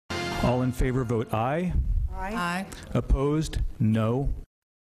All in favor vote aye. Aye. Opposed, no.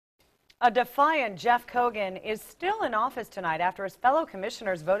 A defiant Jeff Cogen is still in office tonight after his fellow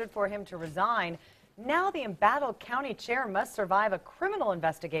commissioners voted for him to resign. Now the embattled county chair must survive a criminal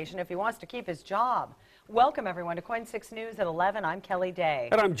investigation if he wants to keep his job. Welcome, everyone, to KOIN 6 News at 11. I'm Kelly Day.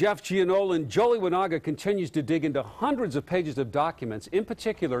 And I'm Jeff Cogen. Jolie Winaga continues to dig into hundreds of pages of documents, in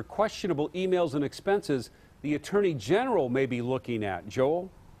particular questionable emails and expenses the Attorney General may be looking at. Joel?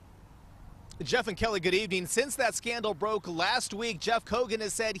 Jeff and Kelly, good evening. Since that scandal broke last week, Jeff Cogen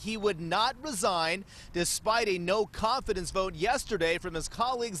has said he would not resign despite a no confidence vote yesterday from his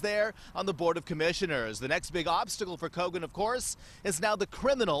colleagues there on the Board of Commissioners. The next big obstacle for Cogen, of course, is now the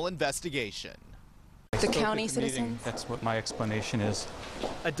criminal investigation. The county citizen? That's what my explanation is.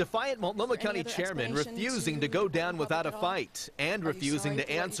 A defiant Multnomah County chairman refusing to go down without a fight and refusing to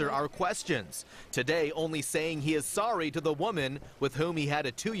answer our questions. Today, only saying he is sorry to the woman with whom he had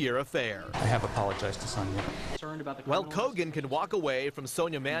a 2-year affair. I have apologized to Sonia. Well, Cogen can walk away from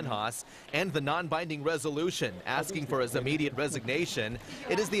Sonia and the non-binding resolution asking for his immediate resignation.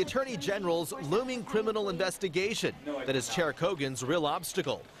 It is the Attorney General's looming criminal investigation that is Chair Cogen's real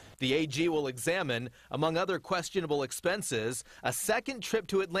obstacle. The AG will examine, among other questionable expenses, a second trip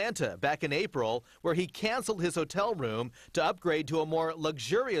to Atlanta back in April where he canceled his hotel room to upgrade to a more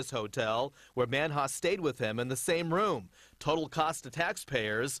luxurious hotel where Manhaus stayed with him in the same room. Total cost to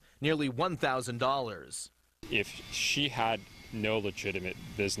taxpayers, nearly $1,000. If she had no legitimate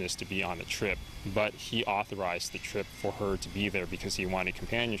business to be on the trip, but he authorized the trip for her to be there because he wanted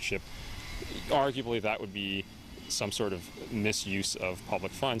companionship, arguably that would be some sort of misuse of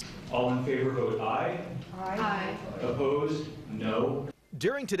public funds. All in favor vote aye. Aye. Opposed, no.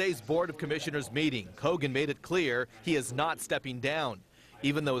 During today's Board of Commissioners meeting, Cogen made it clear he is not stepping down,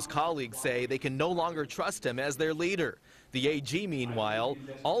 even though his colleagues say they can no longer trust him as their leader. The AG, meanwhile,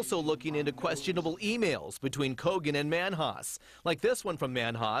 also looking into questionable emails between Cogen and Manhaus, like this one from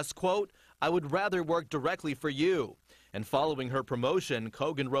Manhaus, quote, "I would rather work directly for you." And following her promotion,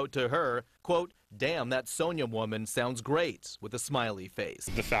 Cogen wrote to her, quote, "Damn, that Sonia woman sounds great," with a smiley face.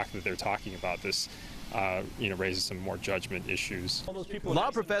 The fact that they're talking about this, raises some more judgment issues.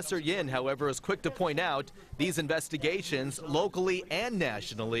 Law professor Yin, however, is quick to point out these investigations, locally and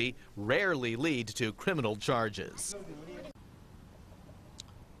nationally, rarely lead to criminal charges.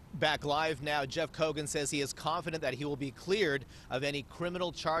 Back live now, Jeff Cogen says he is confident that he will be cleared of any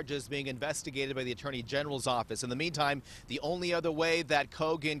criminal charges being investigated by the Attorney General's office. In the meantime, the only other way that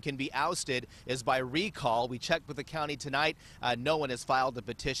Cogen can be ousted is by recall. We checked with the county tonight. No one has filed a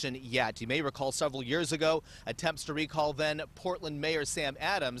petition yet. You may recall several years ago, attempts to recall then Portland Mayor Sam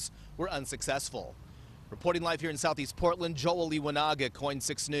Adams were unsuccessful. Reporting live here in Southeast Portland, Jolie Winaga, KOIN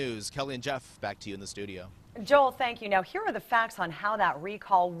 6 News. Kelly and Jeff, back to you in the studio. Joel, thank you. Now, here are the facts on how that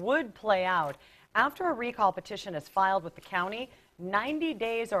recall would play out. After a recall petition is filed with the county, 90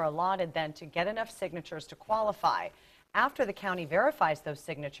 days are allotted then to get enough signatures to qualify. After the county verifies those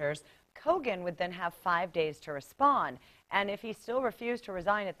signatures, Cogen would then have 5 days to respond. And if he still refused to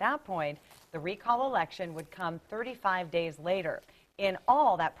resign at that point, the recall election would come 35 days later. In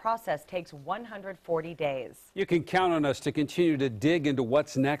all, that process takes 140 days. You can count on us to continue to dig into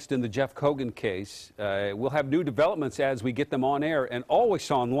what's next in the Jeff Cogen case. We'll have new developments as we get them on air and always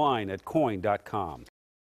online at KOIN.com.